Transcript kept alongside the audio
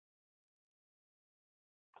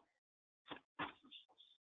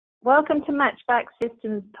Welcome to Matchback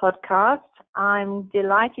Systems podcast. I'm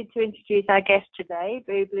delighted to introduce our guest today,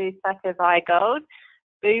 Bublu Thakur-Weigold.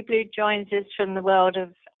 Bublu joins us from the world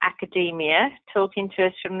of academia, talking to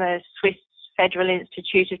us from the Swiss Federal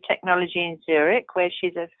Institute of Technology in Zurich, where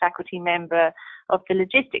she's a faculty member of the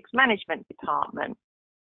Logistics Management Department.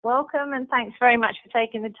 Welcome, and thanks very much for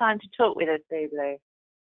taking the time to talk with us, Bublu.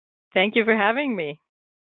 Thank you for having me.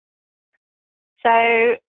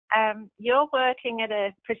 So, you're working at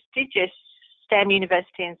a prestigious STEM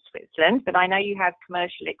university in Switzerland, but I know you have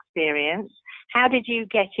commercial experience. How did you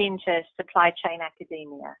get into supply chain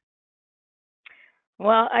academia?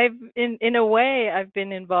 Well, in a way, I've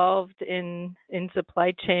been involved in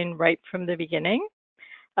supply chain right from the beginning.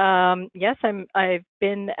 Yes, I've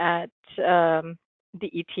been at the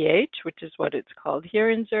ETH, which is what it's called here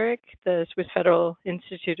in Zurich, the Swiss Federal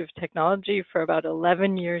Institute of Technology, for about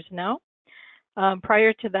 11 years now.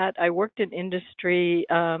 Prior to that, I worked in industry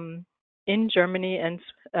in Germany in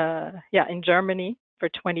Germany for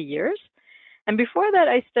 20 years. And before that,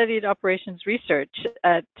 I studied operations research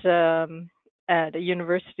at a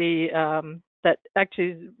university that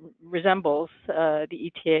actually resembles the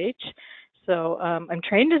ETH. So I'm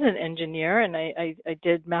trained as an engineer, and I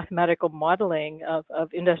did mathematical modeling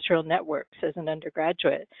of industrial networks as an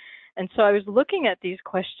undergraduate. And so I was looking at these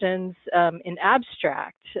questions in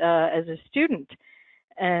abstract as a student.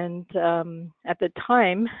 And at the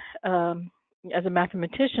time, as a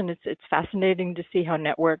mathematician, it's fascinating to see how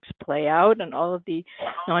networks play out and all of the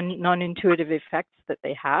non-intuitive effects that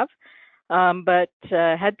they have. But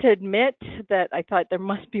had to admit that I thought there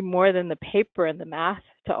must be more than the paper and the math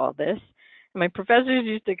to all this. And my professors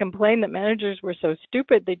used to complain that managers were so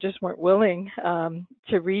stupid they just weren't willing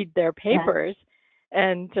to read their papers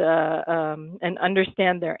and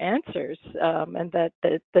understand their answers, and that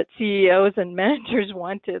CEOs and managers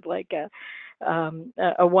wanted like a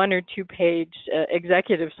 1 or 2 page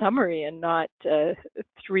executive summary and not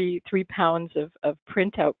 3 pounds of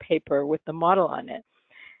printout paper with the model on it.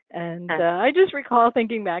 And I just recall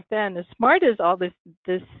thinking back then, as smart as all this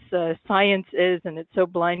science is, and it's so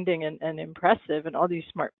blinding and impressive, and all these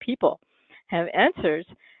smart people have answers,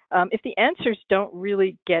 if the answers don't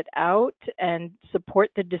really get out and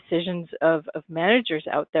support the decisions of managers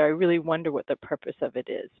out there, I really wonder what the purpose of it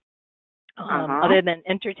is, other than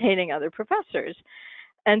entertaining other professors.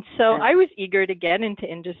 And so I was eager to get into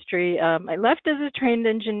industry. I left as a trained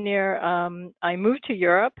engineer. I moved to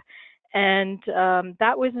Europe. And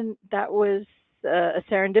that was a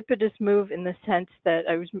serendipitous move in the sense that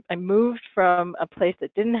I moved from a place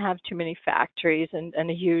that didn't have too many factories and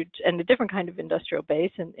a different kind of industrial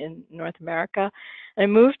base in North America. And I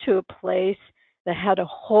moved to a place that had a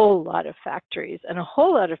whole lot of factories and a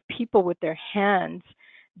whole lot of people with their hands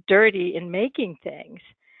dirty in making things.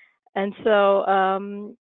 And so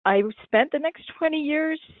I spent the next 20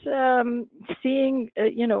 years seeing,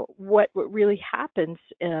 what really happens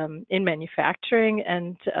in manufacturing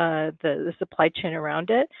and the supply chain around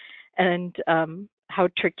it, and how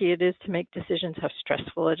tricky it is to make decisions, how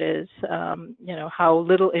stressful it is, how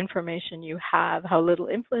little information you have, how little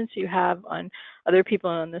influence you have on other people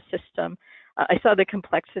on the system. I saw the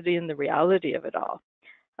complexity and the reality of it all.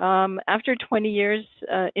 After 20 years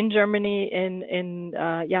in Germany, in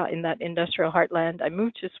that industrial heartland, I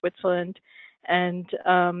moved to Switzerland and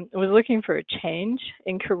was looking for a change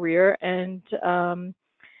in career, and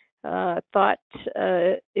thought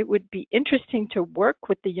it would be interesting to work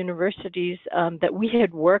with the universities that we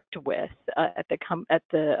had worked with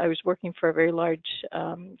I was working for a very large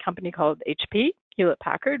company called HP,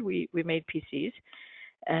 Hewlett-Packard. We made PCs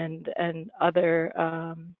and other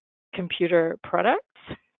computer products.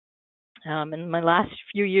 In my last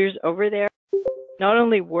few years over there, not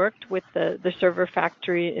only worked with the server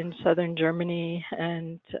factory in southern Germany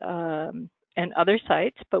and other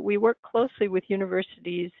sites, but we worked closely with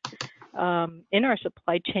universities in our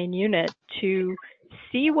supply chain unit to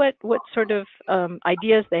see what sort of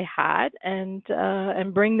ideas they had and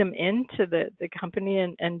bring them into the company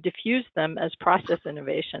and diffuse them as process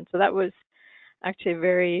innovation. So that was actually a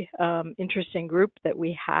very interesting group that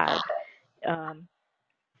we had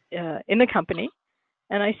in the company.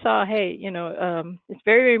 And I saw, hey, it's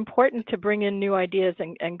very, very important to bring in new ideas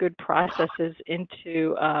and good processes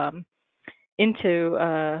into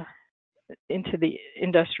the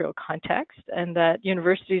industrial context, and that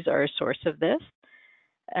universities are a source of this.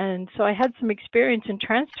 And so I had some experience in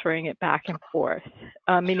transferring it back and forth,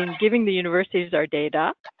 meaning giving the universities our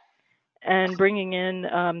data and bringing in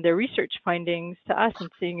their research findings to us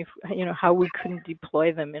and seeing if how we couldn't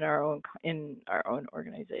deploy them in our own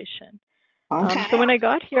organization. So when I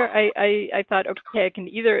got here, I thought, okay, I can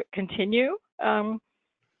either continue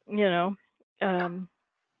you know, um,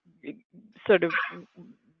 sort of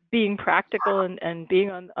being practical and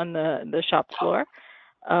being on the shop floor,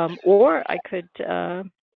 or I could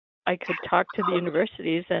talk to the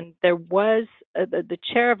universities. And there was the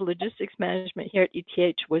chair of logistics management here at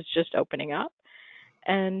ETH was just opening up.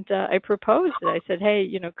 And I proposed it. I said, hey,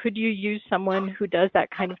 could you use someone who does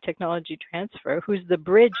that kind of technology transfer, who's the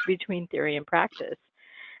bridge between theory and practice?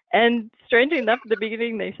 And strangely enough, at the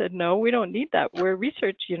beginning, they said, no, we don't need that. We're a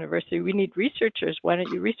research university. We need researchers. Why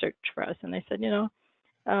don't you research for us? And I said, there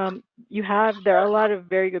are a lot of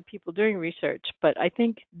very good people doing research, but I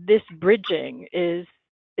think this bridging is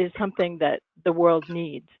something that the world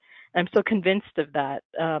needs. I'm so convinced of that.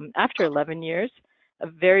 After 11 years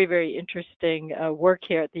of very, very interesting work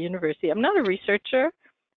here at the university, I'm not a researcher,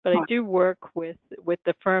 but I do work with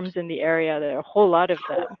the firms in the area. There are a whole lot of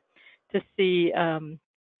them, to see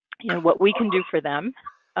what we can do for them,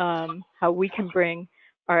 how we can bring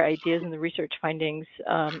our ideas and the research findings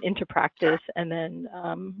into practice, and then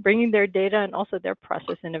bringing their data and also their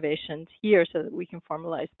process innovations here so that we can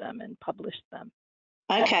formalize them and publish them.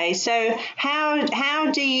 Okay, so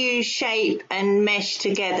how do you shape and mesh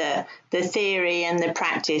together the theory and the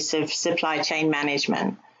practice of supply chain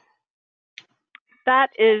management? That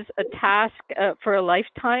is a task for a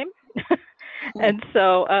lifetime. And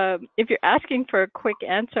so if you're asking for a quick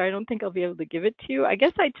answer, I don't think I'll be able to give it to you. I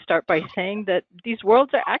guess I'd start by saying that these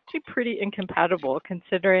worlds are actually pretty incompatible,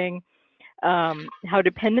 considering how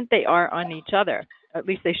dependent they are on each other. At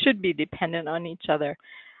least they should be dependent on each other.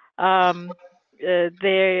 As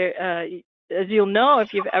you'll know,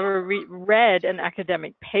 if you've ever read an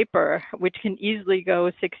academic paper, which can easily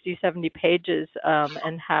go 60, 70 pages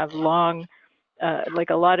and have long, like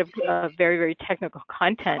a lot of very, very technical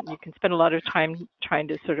content, you can spend a lot of time trying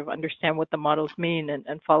to sort of understand what the models mean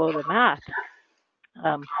and follow the math.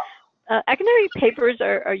 Academic papers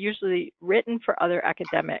are usually written for other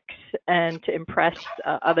academics and to impress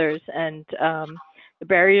others, and the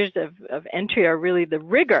barriers of entry are really the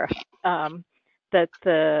rigor that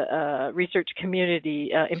the research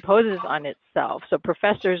community imposes on itself. So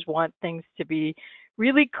professors want things to be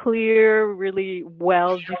really clear, really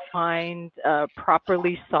well-defined,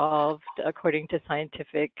 properly solved according to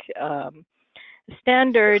scientific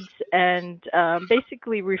standards, and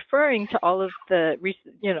basically referring to all of the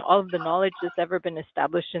knowledge that's ever been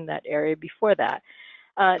established in that area before that.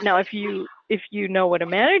 Now, if you know what a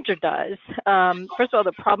manager does, first of all,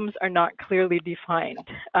 the problems are not clearly defined.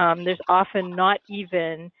 There's often not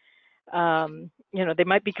even, they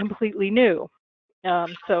might be completely new.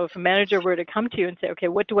 So if a manager were to come to you and say, okay,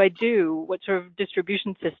 what do I do? What sort of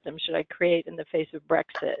distribution system should I create in the face of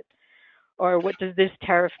Brexit? Or what does this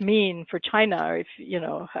tariff mean for China? Or if,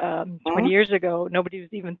 20 years ago, nobody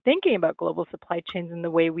was even thinking about global supply chains in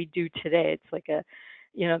the way we do today. It's like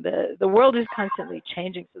the world is constantly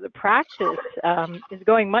changing. So the practice is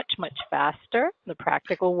going much, much faster. The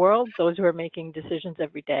practical world, those who are making decisions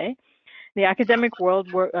every day. The academic world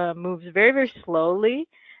moves very, very slowly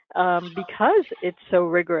because it's so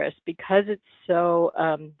rigorous, because it's so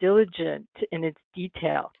diligent in its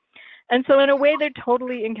detail. And so in a way, they're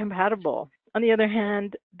totally incompatible. On the other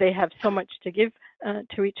hand, they have so much to give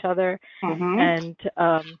to each other, and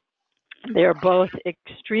they're both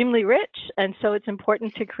extremely rich. And so it's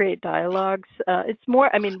important to create dialogues. It's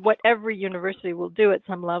more, what every university will do at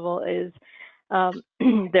some level is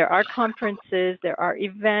there are conferences, there are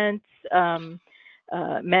events,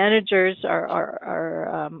 managers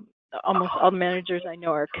are almost all the managers I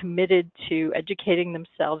know are committed to educating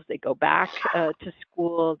themselves. They go back to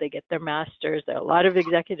school, they get their masters. There are a lot of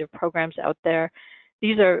executive programs out there.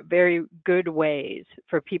 These are very good ways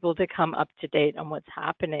for people to come up to date on what's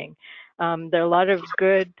happening. There are a lot of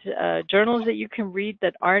good journals that you can read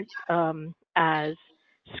that aren't as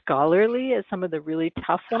scholarly as some of the really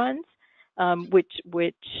tough ones, which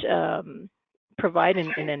provide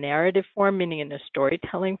in a narrative form, meaning in a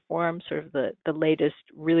storytelling form, sort of the latest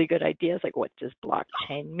really good ideas, like what does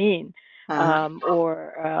blockchain mean,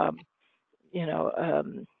 or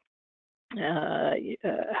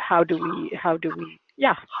how do we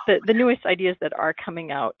the newest ideas that are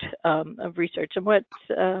coming out of research. And what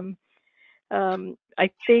I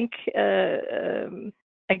think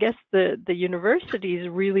I guess the universities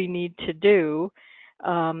really need to do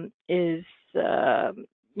is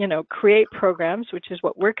create programs, which is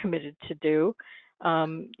what we're committed to do,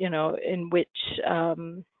 in which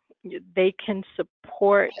they can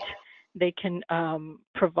support, they can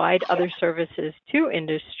provide other services to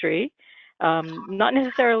industry, not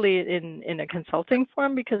necessarily in a consulting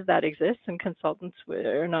form, because that exists, and consultants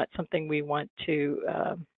are not something we want to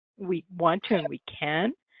and we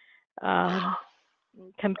can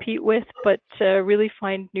compete with, but really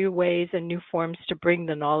find new ways and new forms to bring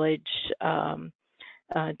the knowledge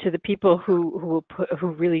to the people who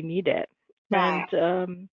really need it. Right.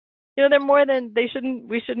 And they're more than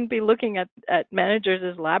we shouldn't be looking at managers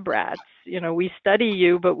as lab rats. We study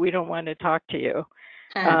you, but we don't want to talk to you.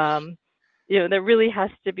 There really has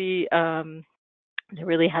to be some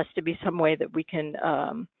way that we can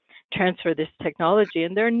transfer this technology.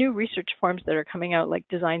 And there are new research forms that are coming out, like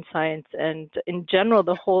design science, and in general,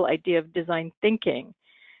 the whole idea of design thinking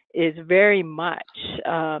is very much,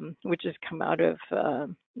 which has come out of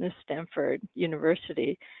Stanford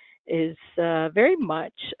University, is very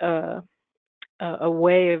much a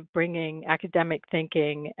way of bringing academic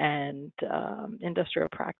thinking and industrial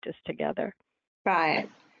practice together. Right.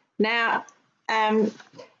 Now,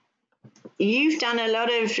 you've done a lot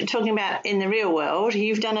of, talking about in the real world,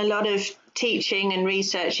 you've done a lot of teaching and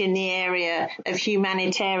research in the area of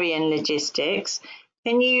humanitarian logistics.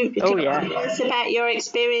 Can you tell us about your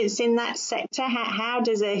experience in that sector? How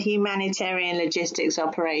does a humanitarian logistics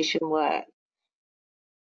operation work?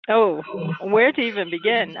 Oh, where to even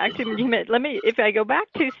begin? Actually, if I go back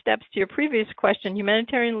 2 steps to your previous question,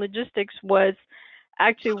 humanitarian logistics was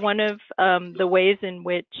actually one of the ways in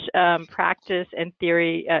which practice and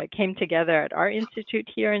theory came together at our institute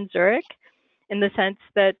here in Zurich, in the sense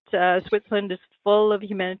that Switzerland is full of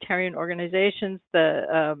humanitarian organizations.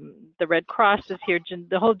 The Red Cross is here.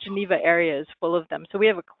 The whole Geneva area is full of them. So we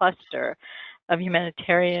have a cluster of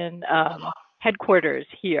humanitarian headquarters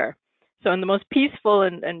here. So in the most peaceful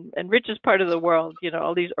and richest part of the world,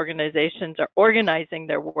 all these organizations are organizing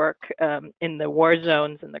their work in the war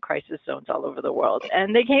zones and the crisis zones all over the world.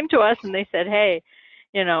 And they came to us and they said, hey,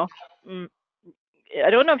 I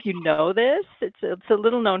don't know if you know this, it's a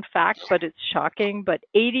little known fact, but it's shocking, but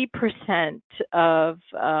 80% of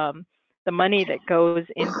the money that goes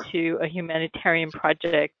into a humanitarian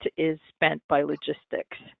project is spent by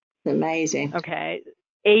logistics. Amazing. Okay,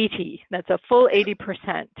 80, that's a full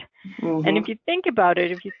 80%. Mm-hmm. And if you think about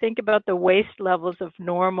it, if you think about the waste levels of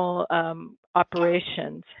normal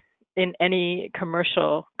operations in any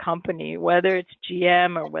commercial company, whether it's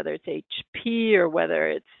GM or whether it's HP or whether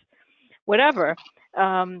it's whatever,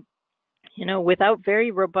 without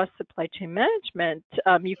very robust supply chain management,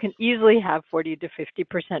 you can easily have 40 to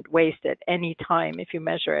 50% waste at any time if you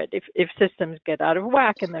measure it, if systems get out of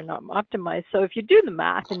whack and they're not optimized. So if you do the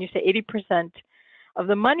math and you say 80% of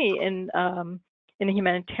the money in a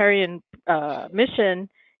humanitarian mission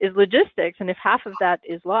is logistics, and if half of that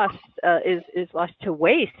is lost to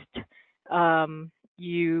waste,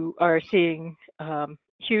 you are seeing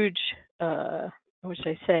huge, what should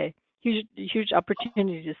I say? Huge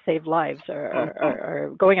opportunities to save lives are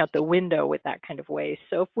going out the window with that kind of waste.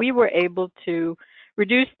 So if we were able to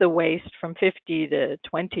reduce the waste from 50 to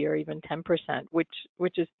 20 or even 10%,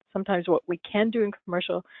 which is sometimes what we can do in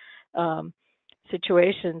commercial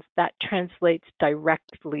situations, that translates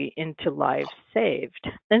directly into lives saved.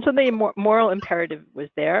 And so the moral imperative was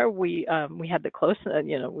there. We had the close,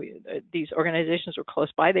 these organizations were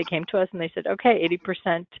close by. They came to us and they said, okay,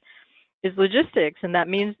 80% is logistics, and that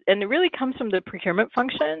means, and it really comes from the procurement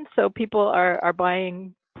function. So people are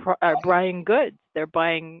buying goods, they're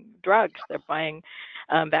buying drugs, they're buying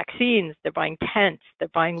vaccines, they're buying tents, they're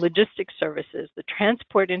buying logistics services. The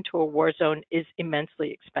transport into a war zone is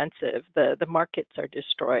immensely expensive. The markets are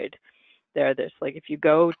destroyed. There's like, if you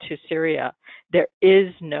go to Syria, there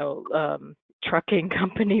is no trucking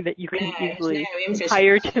company that you can easily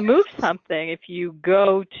hire to move something. If you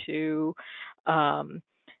go to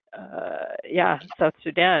South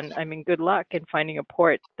Sudan, I mean, good luck in finding a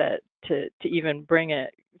port that to even bring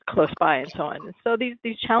it close by and so on. And so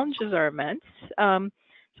these challenges are immense.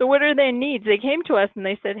 So what are their needs? They came to us and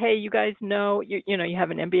they said, hey, you guys know, you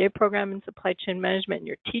have an MBA program in supply chain management and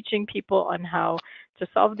you're teaching people on how to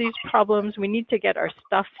solve these problems. We need to get our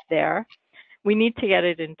stuff there. We need to get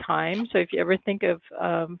it in time. So if you ever think of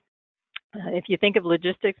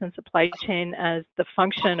logistics and supply chain as the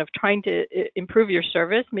function of trying to improve your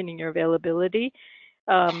service, meaning your availability,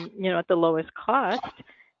 at the lowest cost,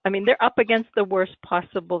 I mean, they're up against the worst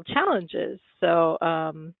possible challenges. So,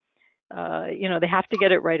 they have to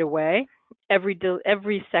get it right away. Every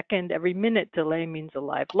second, every minute delay means a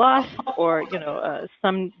life lost, or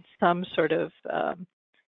some sort of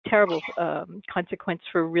terrible consequence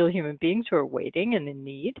for real human beings who are waiting and in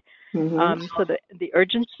need. Mm-hmm. So the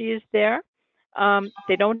urgency is there.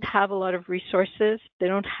 They don't have a lot of resources. They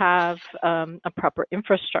don't have a proper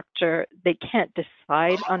infrastructure. They can't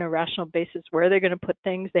decide on a rational basis where they're going to put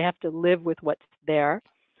things. They have to live with what's there.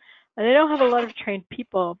 And they don't have a lot of trained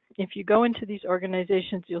people. If you go into these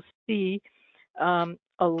organizations, you'll see a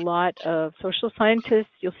a lot of social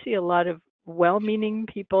scientists. You'll see a lot of well-meaning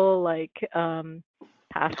people like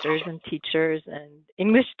pastors and teachers and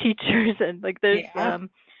English teachers, and like there's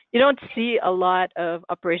you don't see a lot of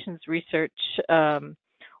operations research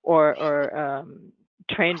or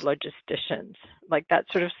trained logisticians. Like that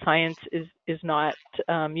sort of science is not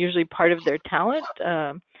usually part of their talent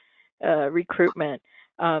recruitment.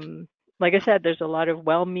 Like I said, there's a lot of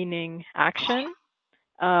well-meaning action,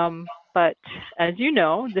 but as you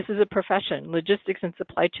know, this is a profession. Logistics and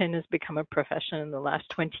supply chain has become a profession in the last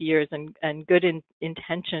 20 years, and good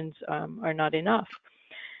intentions are not enough.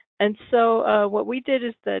 And so what we did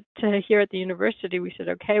is that here at the university, we said,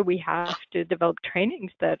 okay, we have to develop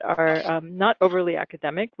trainings that are not overly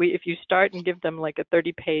academic. If you start and give them like a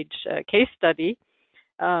 30-page case study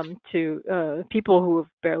to people who have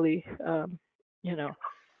barely,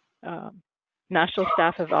 national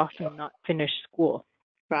staff have often not finished school.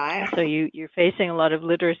 Right. So you're facing a lot of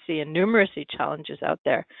literacy and numeracy challenges out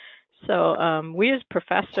there. So we as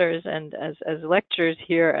professors and as lecturers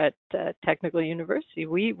here at Technical University,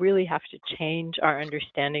 we really have to change our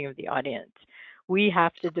understanding of the audience. We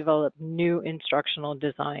have to develop new instructional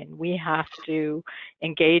design. We have to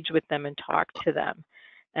engage with them and talk to them.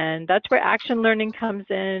 And that's where action learning comes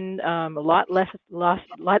in, a lot less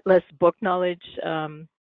book knowledge.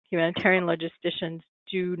 Humanitarian logisticians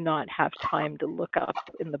do not have time to look up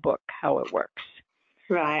in the book how it works.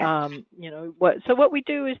 Right. So what we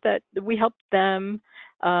do is that we help them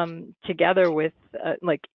together with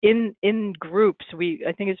like in groups.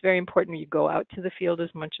 I think it's very important you go out to the field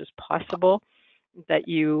as much as possible, that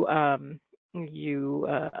you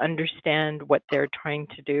understand what they're trying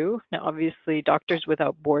to do. Now, obviously, Doctors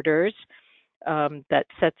Without Borders that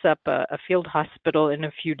sets up a field hospital in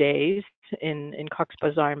a few days in Cox's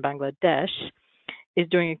Bazar in Bangladesh is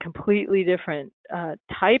doing a completely different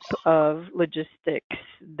type of logistics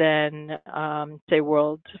than, say,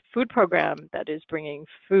 World Food Program that is bringing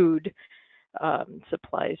food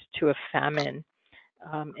supplies to a famine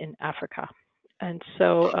in Africa. And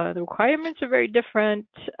so the requirements are very different.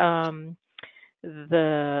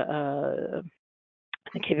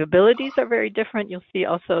 The capabilities are very different. You'll see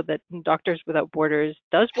also that Doctors Without Borders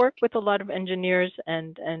does work with a lot of engineers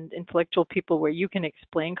and intellectual people where you can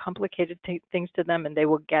explain complicated things to them and they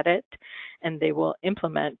will get it and they will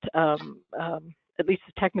implement at least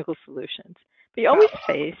the technical solutions. But you're always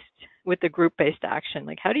faced with the group-based action.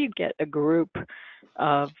 Like, how do you get a group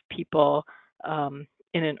of people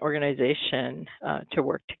in an organization to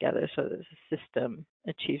work together so that the system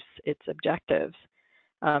achieves its objectives?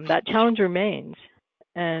 That challenge remains.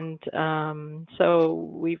 And so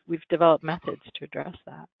we've developed methods to address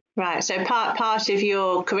that. Right. So part of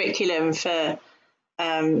your curriculum for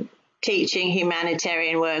teaching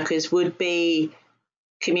humanitarian workers would be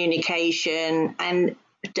communication. And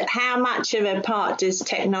how much of a part does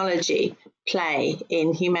technology play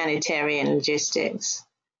in humanitarian logistics?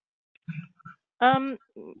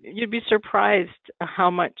 You'd be surprised how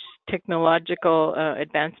much technological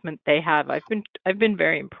advancement they have. I've been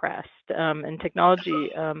very impressed. And technology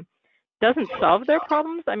doesn't solve their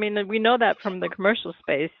problems. I mean, we know that from the commercial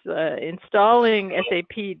space. Installing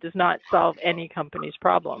SAP does not solve any company's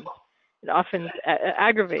problems. It often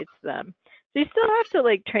aggravates them. So you still have to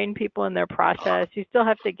like train people in their process. You still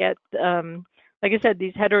have to get, like I said,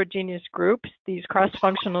 these heterogeneous groups, these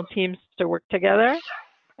cross-functional teams to work together.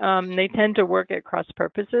 They tend to work at cross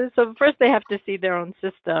purposes. So first they have to see their own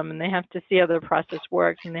system and they have to see how their process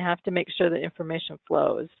works and they have to make sure that information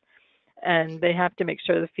flows and they have to make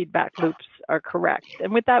sure the feedback loops are correct.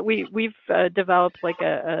 And with that, we've developed like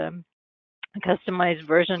a customized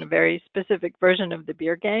version, a very specific version of the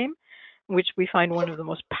beer game, which we find one of the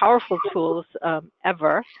most powerful tools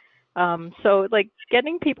ever. So like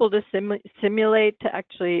getting people to simulate to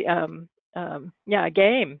actually, a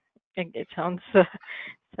game. It sounds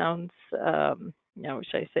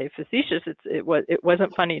should I say facetious? It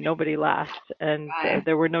wasn't funny. Nobody laughed, and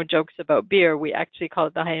there were no jokes about beer. We actually call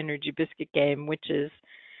it the high energy biscuit game, which is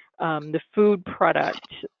the food product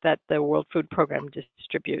that the World Food Program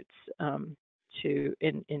distributes in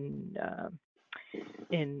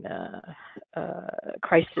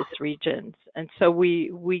crisis regions. And so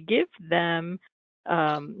we give them.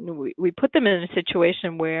 We put them in a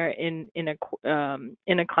situation where in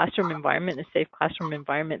a classroom environment, a safe classroom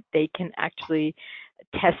environment, they can actually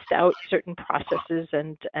test out certain processes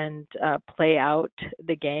and play out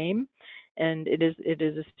the game. And it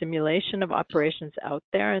is a simulation of operations out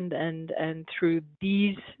there, and through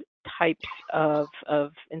these types of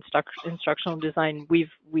instructional design,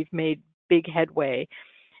 we've made big headway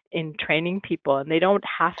in training people, and they don't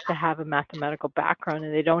have to have a mathematical background,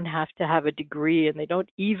 and they don't have to have a degree, and they don't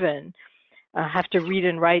even have to read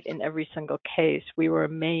and write in every single case. We were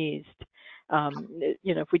amazed.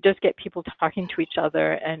 If we just get people talking to each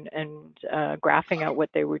other and graphing out what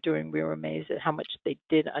they were doing, we were amazed at how much they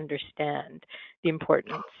did understand the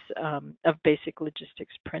importance of basic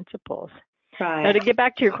logistics principles. Right. Now, to get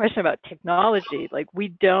back to your question about technology, like we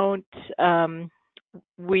don't,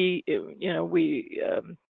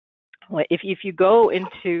 if you go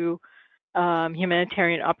into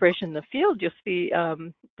humanitarian operation in the field, you'll see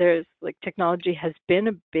there's like technology has been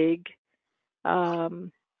a big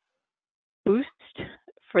boost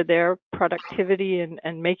for their productivity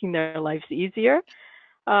and making their lives easier.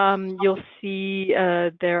 You'll see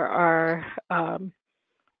there are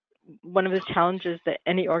one of the challenges that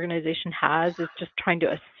any organization has is just trying to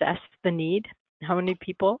assess the need. How many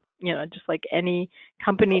people, just like any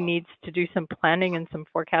company needs to do some planning and some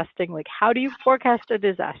forecasting, like how do you forecast a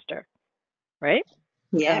disaster, right?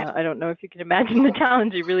 Yeah. I don't know if you can imagine the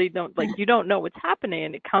challenge. You really don't, you don't know what's happening,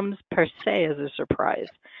 and it comes per se as a surprise.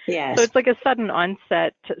 Yes. So it's like a sudden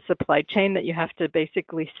onset supply chain that you have to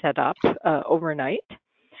basically set up overnight.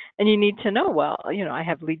 And you need to know, I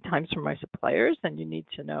have lead times from my suppliers, and you need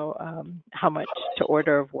to know how much to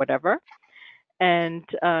order of whatever. And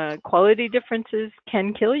quality differences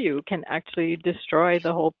can kill you, can actually destroy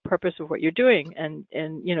the whole purpose of what you're doing. And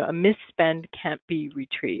a misspend can't be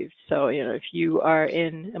retrieved. So, if you are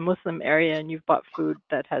in a Muslim area and you've bought food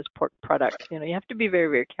that has pork products, you have to be very,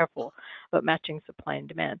 very careful about matching supply and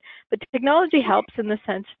demand. But technology helps in the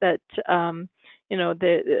sense that,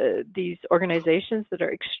 these organizations that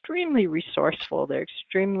are extremely resourceful, they're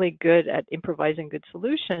extremely good at improvising good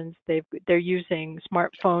solutions. They're using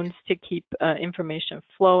smartphones to keep information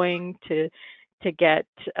flowing, to get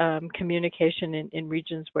communication in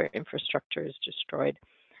regions where infrastructure is destroyed.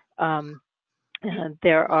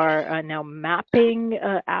 There are now mapping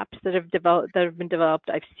apps that have been developed.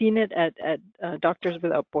 I've seen it at Doctors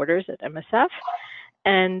Without Borders at MSF.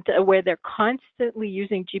 And where they're constantly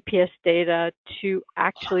using GPS data to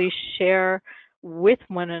actually share with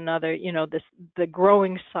one another, the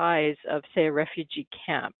growing size of, say, a refugee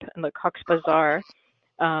camp. And the Cox's Bazar,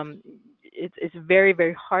 it's very,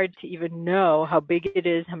 very hard to even know how big it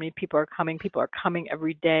is, how many people are coming. People are coming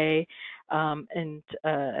every day. And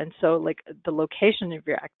so, the location of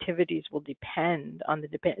your activities will depend on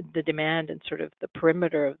the demand and sort of the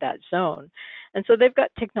perimeter of that zone. And so they've got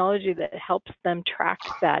technology that helps them track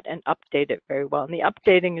that and update it very well. And the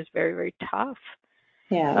updating is very, very tough.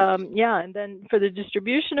 Yeah. And then for the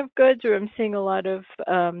distribution of goods, I'm seeing a lot of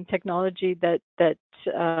technology that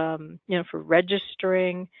for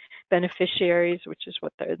registering beneficiaries, which is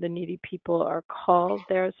what the needy people are called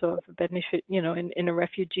there. So if a benefit, in a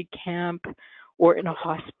refugee camp or in a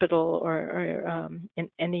hospital or in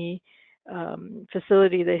any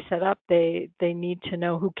facility they set up, they need to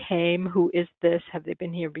know who came, who is this, have they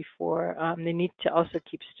been here before. They need to also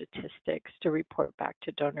keep statistics to report back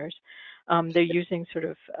to donors. They're using sort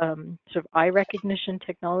of eye recognition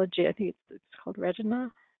technology. I think it's called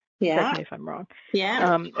Retina. Yeah. Correct me if I'm wrong.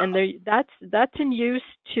 Yeah. And that's in use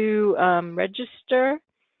to register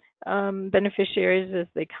beneficiaries as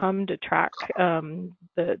they come, to track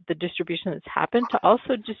the distribution that's happened, to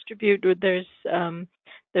also distribute.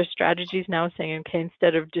 There's strategies now saying, okay,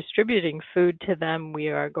 instead of distributing food to them, we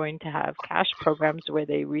are going to have cash programs where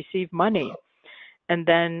they receive money, and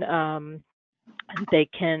then they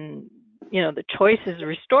can, the choice is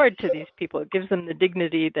restored to these people. It gives them the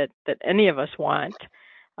dignity that any of us want,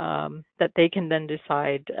 that they can then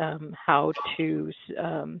decide how to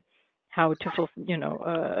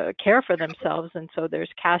care for themselves. And so there's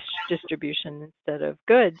cash distribution instead of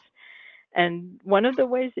goods. And one of the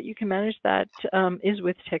ways that you can manage that is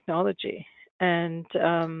with technology. And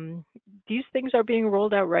these things are being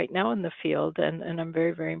rolled out right now in the field, and I'm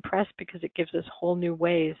very, very impressed because it gives us whole new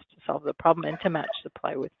ways to solve the problem and to match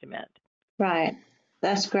supply with demand. Right,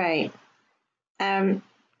 that's great.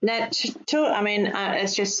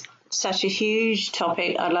 It's just such a huge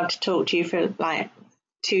topic. I'd love to talk to you for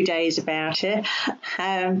 2 days about it.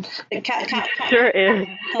 It sure is.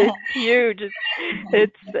 It's huge.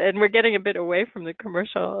 And we're getting a bit away from the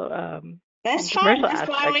commercial. That's fine. That's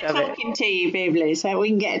why we're talking to you, Bublu, so we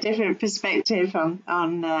can get a different perspective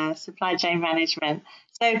on supply chain management.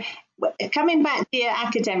 So, coming back to your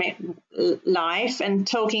academic life and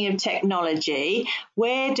talking of technology,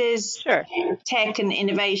 where does tech and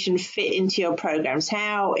innovation fit into your programs?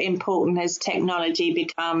 How important has technology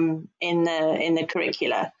become in the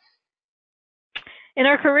curricula? In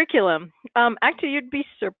our curriculum, actually, you'd be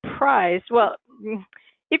surprised. Well,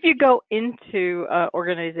 if you go into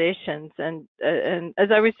organizations, and as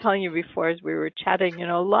I was telling you before, as we were chatting,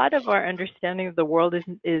 a lot of our understanding of the world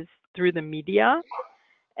is through the media.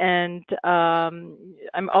 And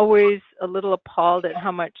I'm always a little appalled at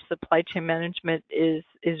how much supply chain management is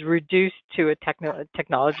reduced to a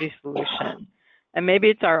technology solution. And maybe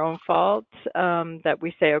it's our own fault that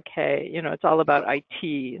we say, okay, it's all about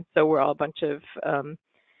IT. So we're all a bunch of,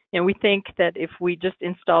 we think that if we just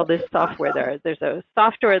install this software, there's a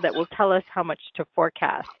software that will tell us how much to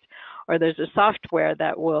forecast, or there's a software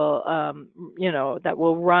that will, that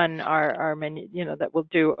will run our menu, that will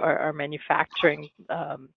do our manufacturing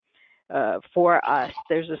for us.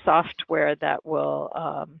 There's a software that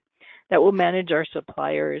will manage our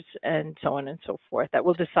suppliers and so on and so forth, that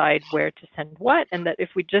will decide where to send what, and that if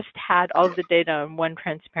we just had all of the data in one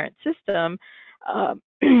transparent system,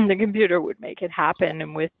 the computer would make it happen.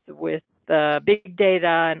 And with big data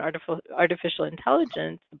and artificial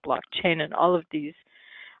intelligence, blockchain, and all of these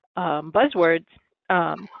buzzwords,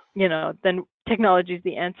 then technology is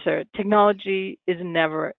the answer. Technology is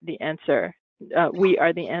never the answer. We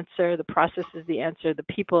are the answer. The process is the answer. The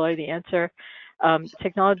people are the answer.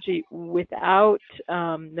 Technology without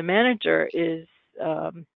the manager is,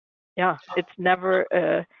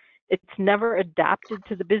 it's never adapted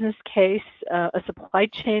to the business case. A supply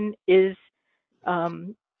chain is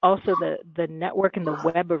also the network and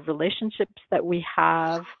the web of relationships that we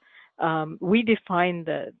have. We define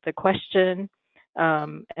the question,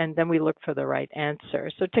 and then we look for the right answer.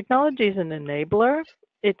 So technology is an enabler.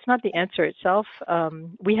 It's not the answer itself.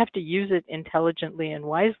 We have to use it intelligently and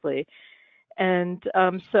wisely. And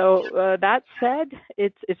so that said,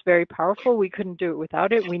 it's very powerful. We couldn't do it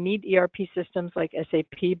without it. We need ERP systems like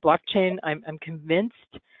SAP. Blockchain, I'm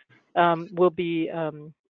convinced, will be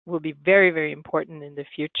very, very important in the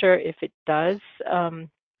future if it does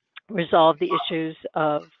resolve the issues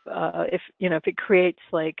of if it creates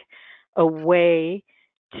like a way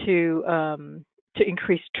to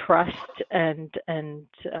increase trust and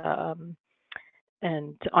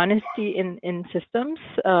honesty in systems,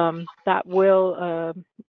 that will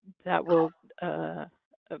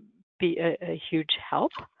be a huge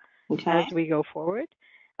help as we go forward.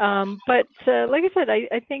 But like I said,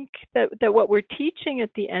 I think that what we're teaching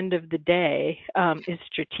at the end of the day is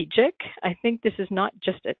strategic. I think this is not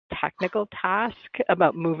just a technical task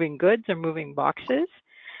about moving goods or moving boxes.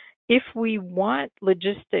 If we want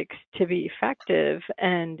logistics to be effective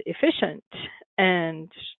and efficient and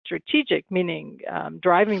strategic, meaning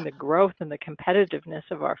driving the growth and the competitiveness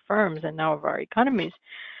of our firms and now of our economies,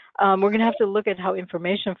 we're going to have to look at how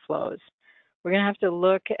information flows. We're going to have to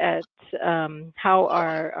look at how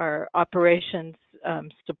our operations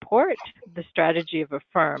support the strategy of a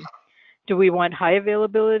firm. Do we want high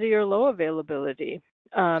availability or low availability?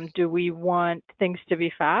 Do we want things to be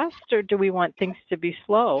fast, or do we want things to be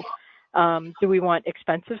slow? Do we want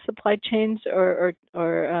expensive supply chains or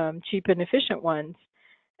cheap and efficient ones?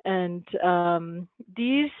 And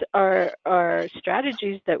these are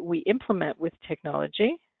strategies that we implement with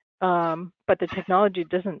technology, but the technology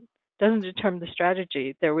doesn't determine the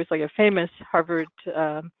strategy. There was like a famous Harvard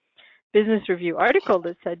Business Review article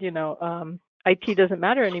that said, IT doesn't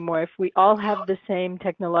matter anymore. If we all have the same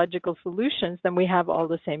technological solutions, then we have all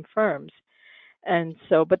the same firms. And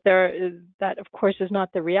so, but that of course is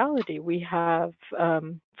not the reality. We have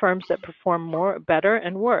firms that perform better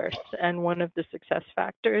and worse. And one of the success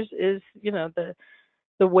factors is,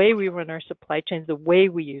 the way we run our supply chains, the way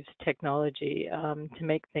we use technology to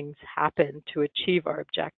make things happen, to achieve our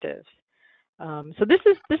objectives. So this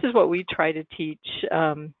is what we try to teach,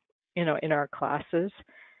 in our classes.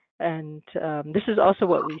 And this is also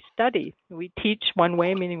what we study. We teach one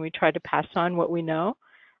way, meaning we try to pass on what we know,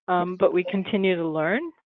 but we continue to learn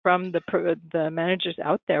from the managers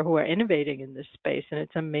out there who are innovating in this space, and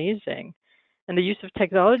it's amazing. And the use of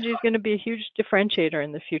technology is going to be a huge differentiator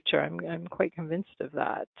in the future. I'm quite convinced of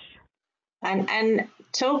that. And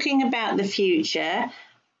talking about the future,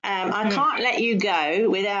 I can't let you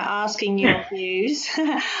go without asking your views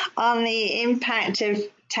on the impact of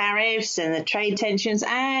tariffs and the trade tensions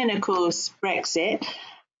and, of course, Brexit.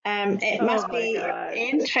 It must be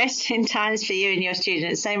interesting times for you and your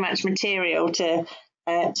students. So much material to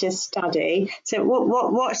study. So,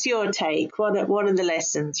 what's your take? What are the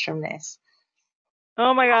lessons from this?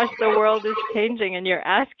 Oh my gosh, the world is changing, and you're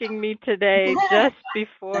asking me today just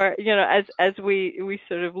before, as we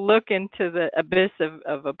sort of look into the abyss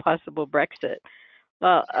of a possible Brexit.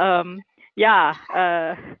 Well,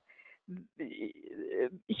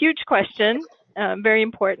 huge question, very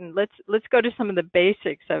important. Let's go to some of the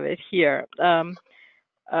basics of it here.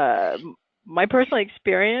 my personal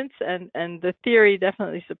experience, and the theory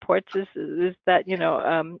definitely supports this, is that,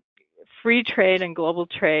 free trade and global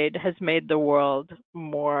trade has made the world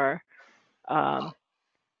more,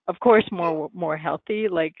 of course, more healthy,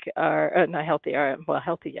 like not healthy, well,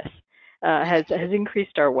 healthy, yes, has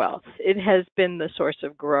increased our wealth. It has been the source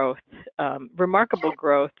of growth, remarkable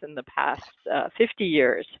growth in the past 50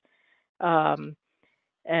 years.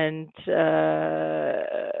 And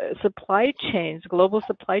supply chains, global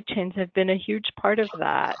supply chains, have been a huge part of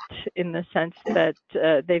that, in the sense that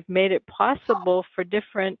they've made it possible for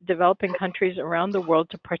different developing countries around the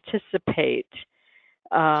world to participate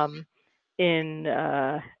in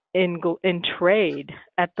trade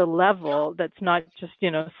at the level that's not just,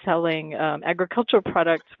 selling agricultural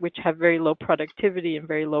products, which have very low productivity and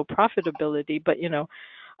very low profitability, but,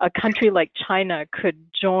 a country like China could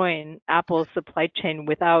join Apple's supply chain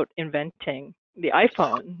without inventing the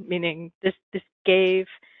iPhone, meaning this gave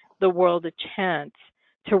the world a chance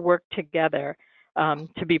to work together,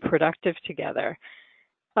 to be productive together.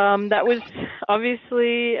 That was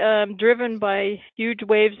obviously driven by huge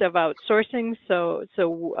waves of outsourcing. So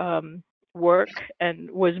work and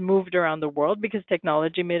was moved around the world because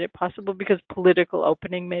technology made it possible, because political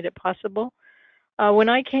opening made it possible. When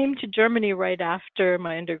I came to Germany right after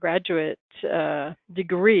my undergraduate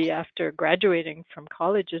degree, after graduating from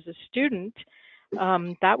college as a student,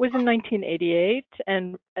 that was in 1988,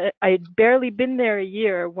 and I had barely been there a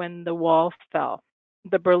year when the wall fell,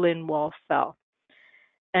 the Berlin Wall fell.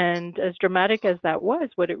 And as dramatic as that was,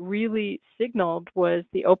 what it really signaled was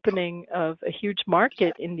the opening of a huge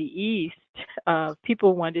market in the East.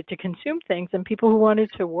 People wanted to consume things and people who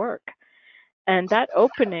wanted to work. And that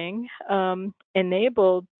opening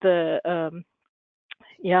enabled the,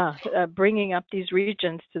 bringing up these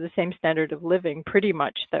regions to the same standard of living, pretty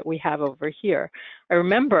much, that we have over here. I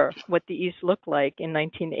remember what the East looked like in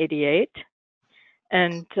 1988.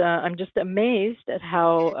 And I'm just amazed at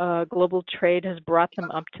how global trade has brought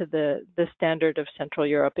them up to the standard of Central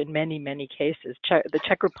Europe in many, many cases. The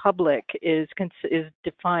Czech Republic is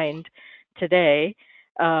defined today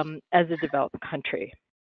as a developed country.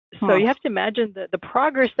 So you have to imagine that the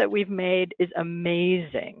progress that we've made is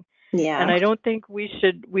amazing. Yeah. And I don't think we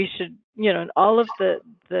should, all of the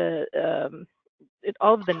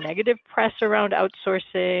negative press around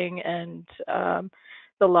outsourcing and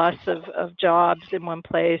the loss of jobs in one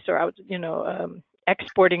place, or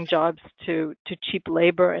exporting jobs to cheap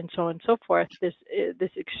labor and so on and so forth. This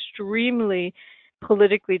extremely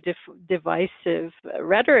politically divisive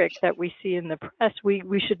rhetoric that we see in the press,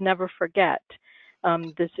 we should never forget.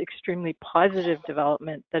 This extremely positive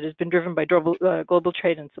development that has been driven by global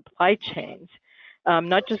trade and supply chains,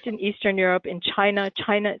 not just in Eastern Europe, in China.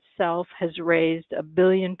 China itself has raised 1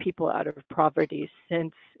 billion people out of poverty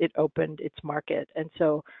since it opened its market. And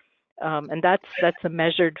so, and that's a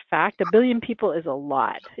measured fact. 1 billion people is a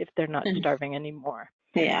lot if they're not starving anymore.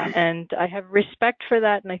 Yeah. And I have respect for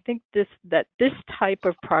that, and I think this type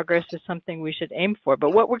of progress is something we should aim for.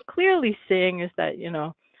 But what we're clearly seeing is that,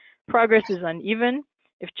 progress is uneven.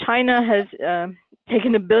 If China has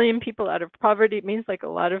taken 1 billion people out of poverty, it means like a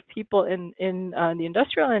lot of people in the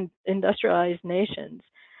industrial and industrialized nations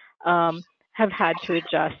have had to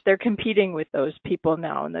adjust. They're competing with those people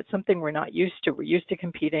now, and that's something we're not used to. We're used to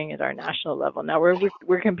competing at our national level. Now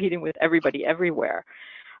we're competing with everybody everywhere,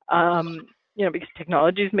 because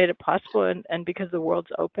technology has made it possible, and because the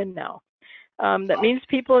world's open now. That means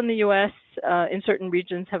people in the U.S. In certain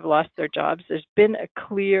regions have lost their jobs. There's been a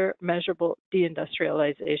clear, measurable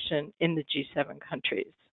deindustrialization in the G7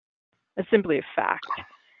 countries. That's simply a fact.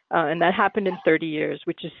 And that happened in 30 years,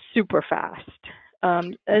 which is super fast.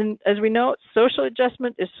 And as we know, social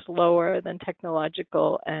adjustment is slower than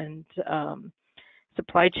technological and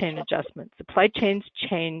supply chain adjustment. Supply chains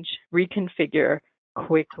change, reconfigure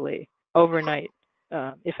quickly, overnight,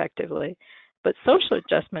 effectively. But social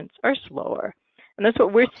adjustments are slower. And that's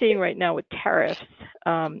what we're seeing right now with tariffs.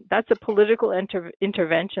 That's a political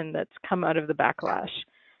intervention that's come out of the backlash.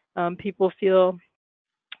 People fear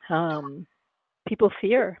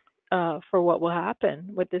for what will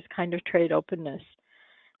happen with this kind of trade openness.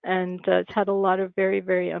 And it's had a lot of very,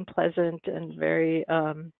 very unpleasant and very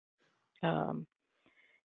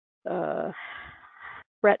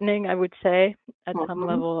threatening, I would say, at some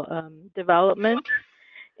level, development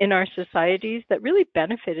in our societies that really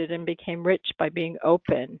benefited and became rich by being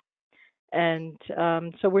open. And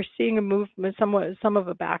so we're seeing a movement, some of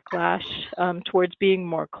a backlash towards being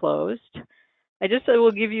more closed. I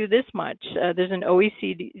will give you this much. There's an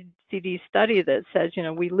OECD study that says,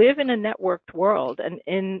 we live in a networked world, and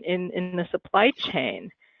in the supply chain,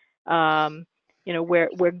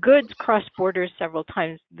 where goods cross borders several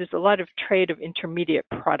times, there's a lot of trade of intermediate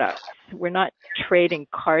products. We're not trading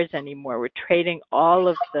cars anymore. We're trading all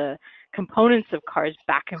of the components of cars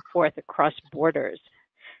back and forth across borders,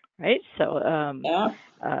 right? So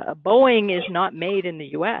Boeing is not made in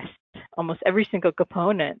the U.S. Almost every single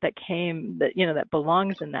component that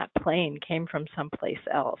belongs in that plane came from someplace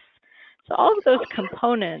else. So all of those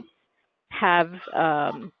components have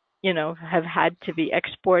had to be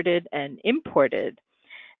exported and imported.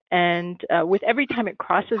 And with every time it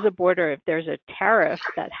crosses a border, if there's a tariff,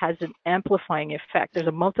 that has an amplifying effect. There's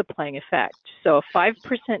a multiplying effect. So a 5%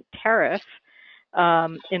 tariff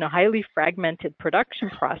in a highly fragmented production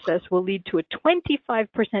process will lead to a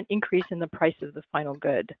 25% increase in the price of the final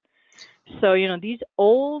good. So, these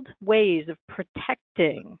old ways of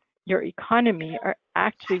protecting your economy are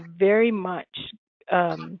actually very much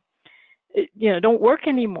don't work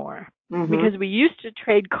anymore, because we used to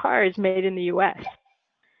trade cars made in the U.S.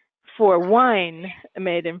 for wine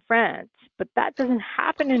made in France, but that doesn't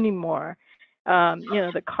happen anymore.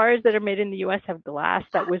 The cars that are made in the U.S. have glass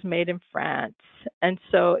that was made in France, and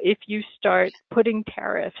so if you start putting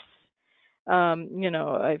tariffs,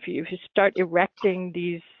 if you start erecting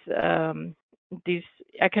these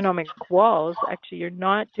economic walls, actually you're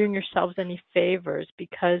not doing yourselves any favors,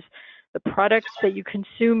 because the products that you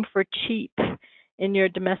consume for cheap in your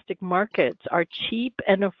domestic markets are cheap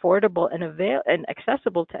and affordable and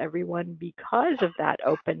accessible to everyone because of that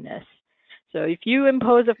openness. So if you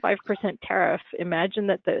impose a 5% tariff, imagine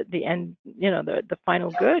that the end, the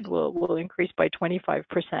final good will increase by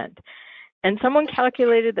 25%. And someone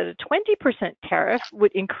calculated that a 20% tariff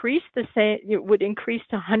would increase to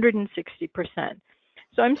 160%.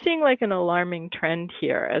 So I'm seeing like an alarming trend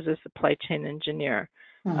here as a supply chain engineer.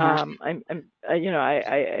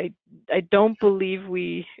 I don't believe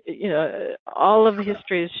all of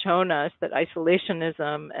history has shown us that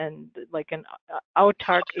isolationism and like an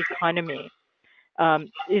autark economy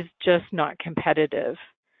is just not competitive.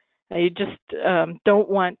 You just don't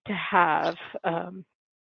want to have.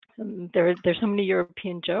 There's so many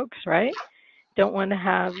European jokes, right? You want to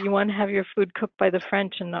have your food cooked by the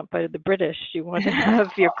French and not by the British. You want to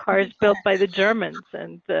have your cars built by the Germans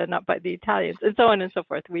and not by the Italians, and so on and so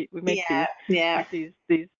forth. We make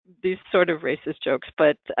these sort of racist jokes,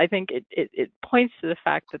 but I think it points to the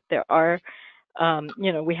fact that there are,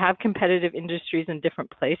 we have competitive industries in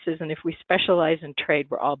different places, and if we specialize in trade,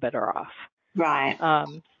 we're all better off. Right.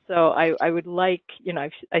 So I would like,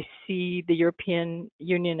 I see the European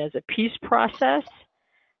Union as a peace process.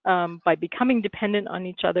 By becoming dependent on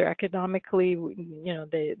each other economically,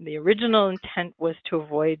 the original intent was to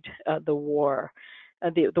avoid the war,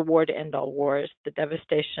 the war to end all wars, the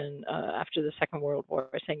devastation after the Second World War,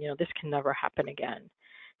 saying, this can never happen again.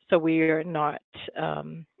 So we are not,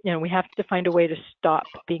 we have to find a way to stop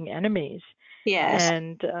being enemies. Yes.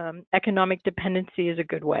 And economic dependency is a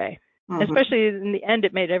good way. Especially in the end,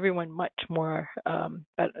 it made everyone much more,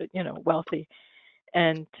 wealthy.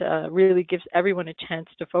 And really gives everyone a chance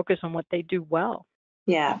to focus on what they do well.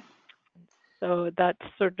 Yeah. So that's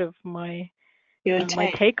sort of my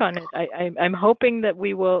take on it. I'm hoping that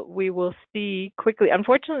we will see quickly.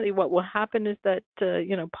 Unfortunately, what will happen is that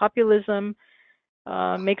populism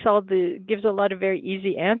gives a lot of very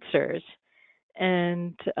easy answers,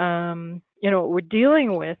 and what we're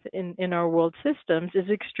dealing with in our world systems is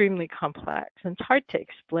extremely complex, and it's hard to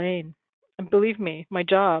explain. And believe me, my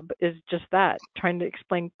job is just that, trying to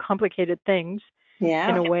explain complicated things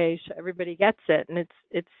in a way so everybody gets it. And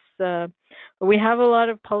it's we have a lot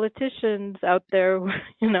of politicians out there,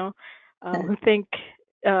 who think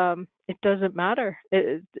it doesn't matter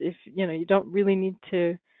if you don't really need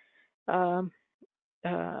to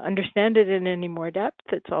understand it in any more depth.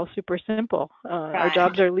 It's all super simple. Our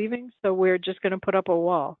jobs are leaving, so we're just going to put up a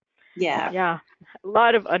wall. Yeah, a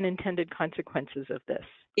lot of unintended consequences of this.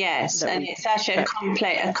 Yes, and it's such a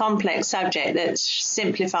complex subject that's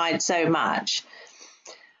simplified so much.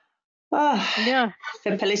 For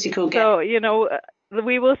political gain. So,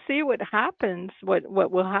 we will see what happens, what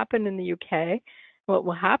will happen in the UK, what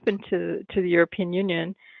will happen to the European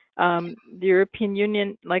Union. The European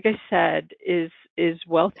Union, like I said, is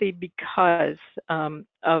wealthy because of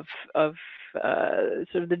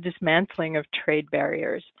sort of the dismantling of trade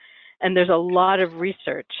barriers. And there's a lot of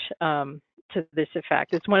research to this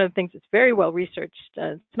effect. It's one of the things that's very well researched.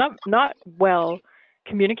 It's not well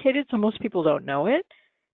communicated, so most people don't know it.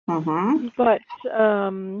 But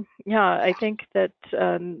I think that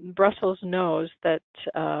Brussels knows that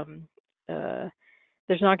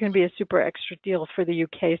there's not going to be a super extra deal for the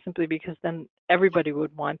UK simply because then everybody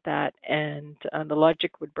would want that, and the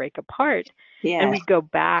logic would break apart, and we go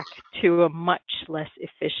back to a much less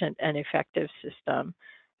efficient and effective system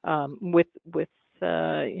with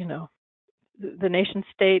the nation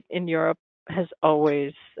state in Europe has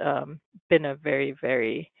always been a very,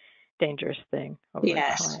 very dangerous thing over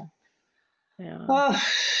time. Yeah. Oh,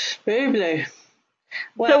 Bublu.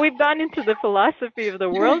 Well, so we've gone into the philosophy of the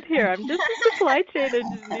world here. I'm just a supply chain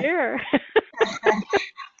engineer.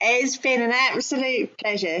 It's been an absolute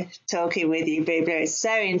pleasure talking with you, Bublu. It's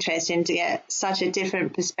so interesting to get such a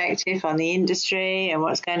different perspective on the industry and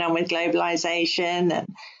what's going on with globalization and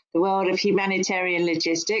the world of humanitarian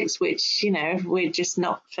logistics, which, we're just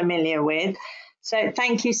not familiar with. So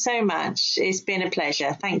thank you so much. It's been a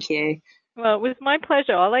pleasure. Thank you. Well, it was my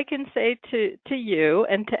pleasure. All I can say to you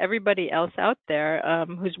and to everybody else out there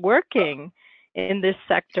who's working in this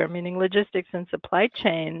sector, meaning logistics and supply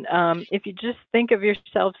chain, if you just think of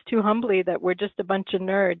yourselves too humbly that we're just a bunch of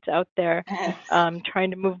nerds out there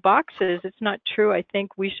trying to move boxes, it's not true. I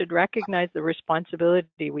think we should recognize the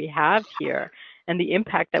responsibility we have here and the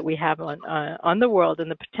impact that we have on the world and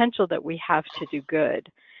the potential that we have to do good.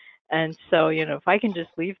 And so, if I can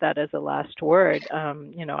just leave that as a last word,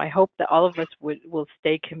 I hope that all of us will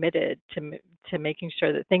stay committed to making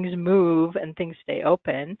sure that things move and things stay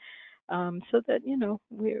open, so that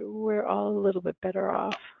we're all a little bit better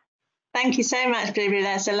off. Thank you so much, Bublu.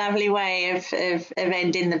 That's a lovely way of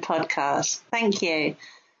ending the podcast. Thank you.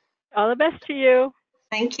 All the best to you.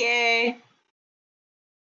 Thank you.